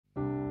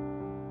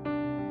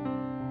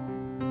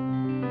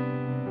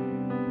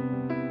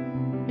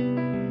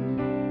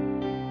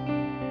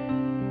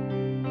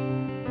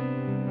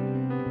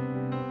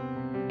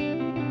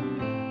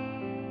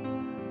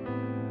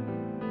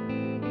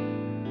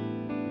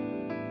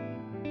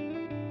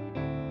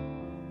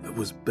It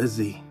was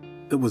busy.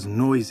 It was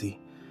noisy.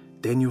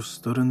 Daniel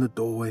stood in the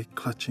doorway,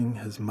 clutching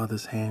his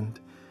mother's hand.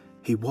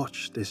 He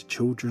watched as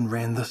children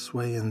ran this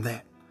way and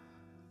that.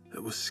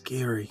 It was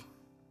scary.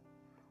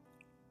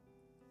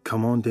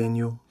 "Come on,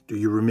 Daniel. Do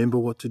you remember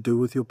what to do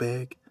with your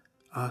bag?"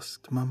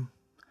 asked Mum.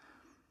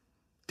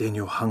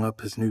 Daniel hung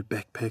up his new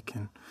backpack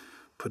and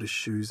put his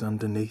shoes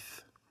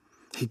underneath.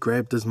 He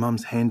grabbed his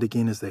mum's hand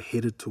again as they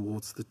headed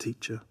towards the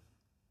teacher.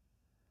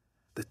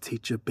 The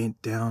teacher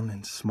bent down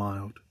and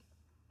smiled.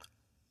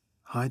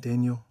 "Hi,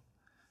 Daniel.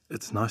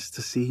 It's nice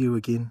to see you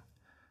again.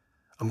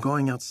 I'm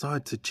going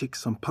outside to check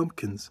some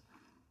pumpkins.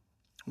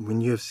 When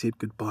you have said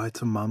goodbye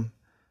to Mum,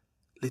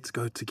 let's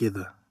go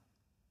together."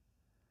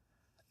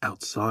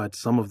 Outside,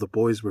 some of the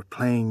boys were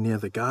playing near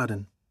the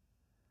garden.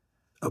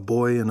 A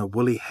boy in a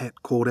woolly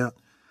hat called out,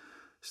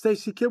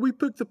 "Stacy, can we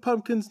pick the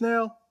pumpkins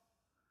now?"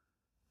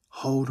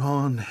 "Hold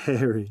on,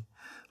 Harry,"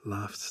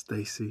 laughed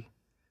Stacy.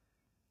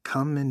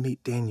 "Come and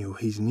meet Daniel,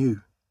 he's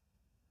new."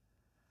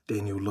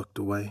 Daniel looked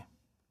away.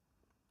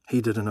 He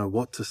didn't know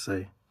what to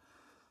say.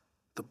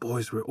 The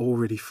boys were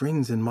already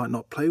friends and might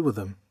not play with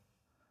him.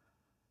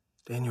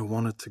 Daniel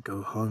wanted to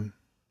go home.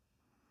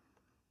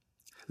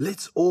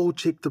 "Let's all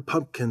check the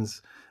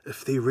pumpkins.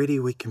 If they're ready,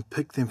 we can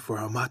pick them for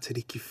our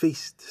Matariki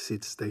feast,"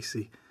 said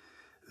Stacy.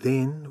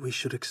 "Then we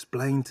should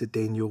explain to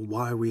Daniel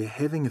why we are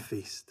having a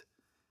feast."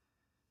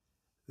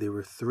 There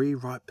were 3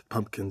 ripe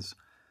pumpkins,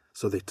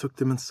 so they took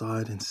them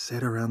inside and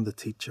sat around the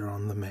teacher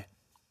on the mat.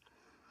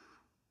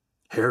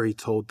 Harry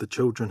told the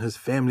children his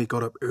family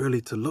got up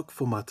early to look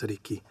for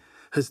Matariki.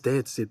 His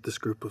dad said this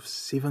group of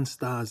 7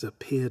 stars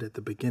appeared at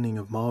the beginning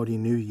of Māori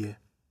New Year.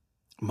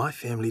 "My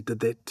family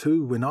did that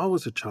too when I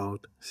was a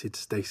child," said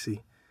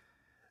Stacy.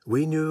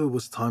 "We knew it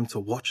was time to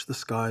watch the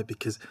sky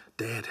because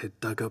Dad had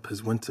dug up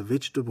his winter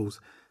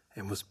vegetables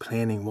and was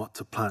planning what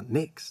to plant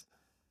next."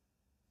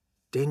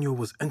 Daniel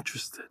was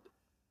interested.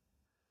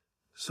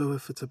 "So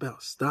if it's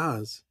about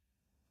stars,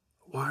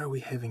 why are we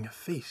having a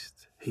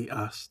feast?" he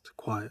asked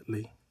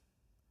quietly.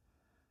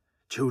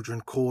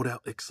 Children called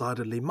out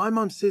excitedly, "My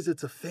mum says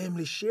it's a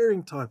family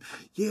sharing time.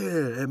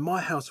 Yeah, at my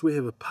house we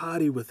have a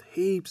party with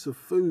heaps of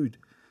food."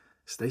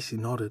 Stacy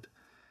nodded.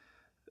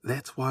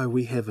 "That's why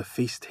we have a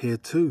feast here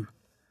too."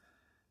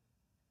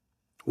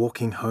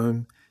 Walking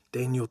home,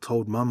 Daniel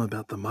told Mum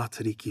about the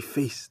Matariki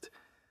feast.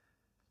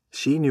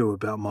 She knew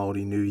about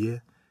Māori New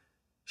Year.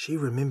 She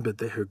remembered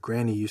that her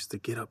granny used to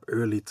get up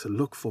early to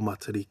look for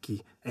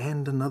Matariki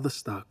and another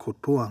star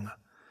called Puanga,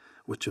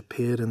 which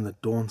appeared in the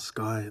dawn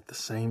sky at the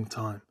same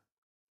time.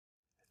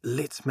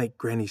 "Let's make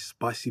Granny's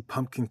spicy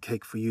pumpkin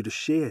cake for you to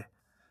share."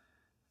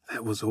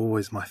 That was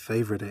always my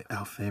favourite at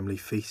our family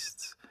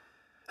feasts.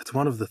 It's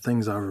one of the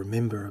things I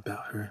remember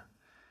about her.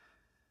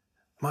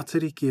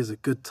 Matariki is a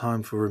good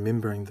time for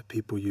remembering the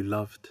people you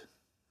loved.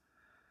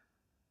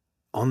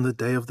 On the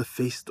day of the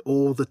feast,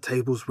 all the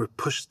tables were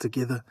pushed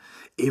together.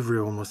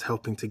 Everyone was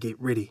helping to get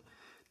ready.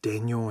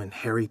 Daniel and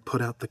Harry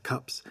put out the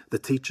cups, the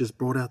teachers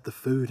brought out the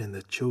food, and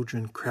the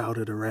children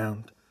crowded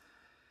around.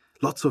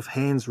 Lots of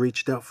hands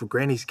reached out for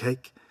Granny's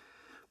cake.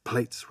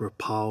 Plates were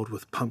piled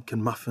with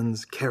pumpkin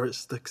muffins, carrot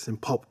sticks,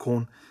 and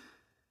popcorn.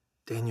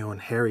 Daniel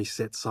and Harry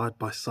sat side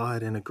by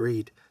side and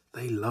agreed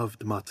they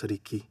loved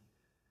Matariki.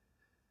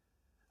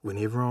 When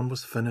everyone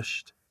was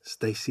finished,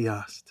 Stacy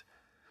asked,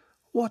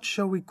 "What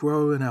shall we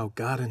grow in our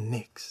garden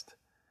next?"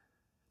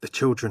 The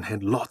children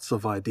had lots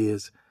of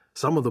ideas.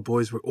 Some of the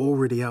boys were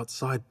already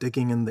outside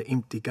digging in the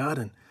empty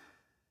garden.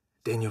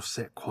 Daniel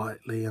sat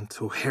quietly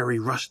until Harry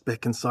rushed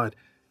back inside.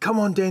 "Come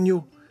on,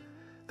 Daniel!"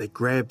 They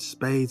grabbed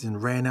spades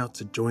and ran out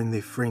to join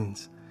their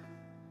friends.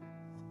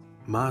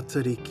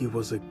 Matariki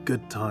was a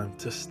good time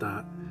to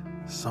start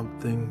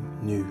something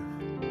new.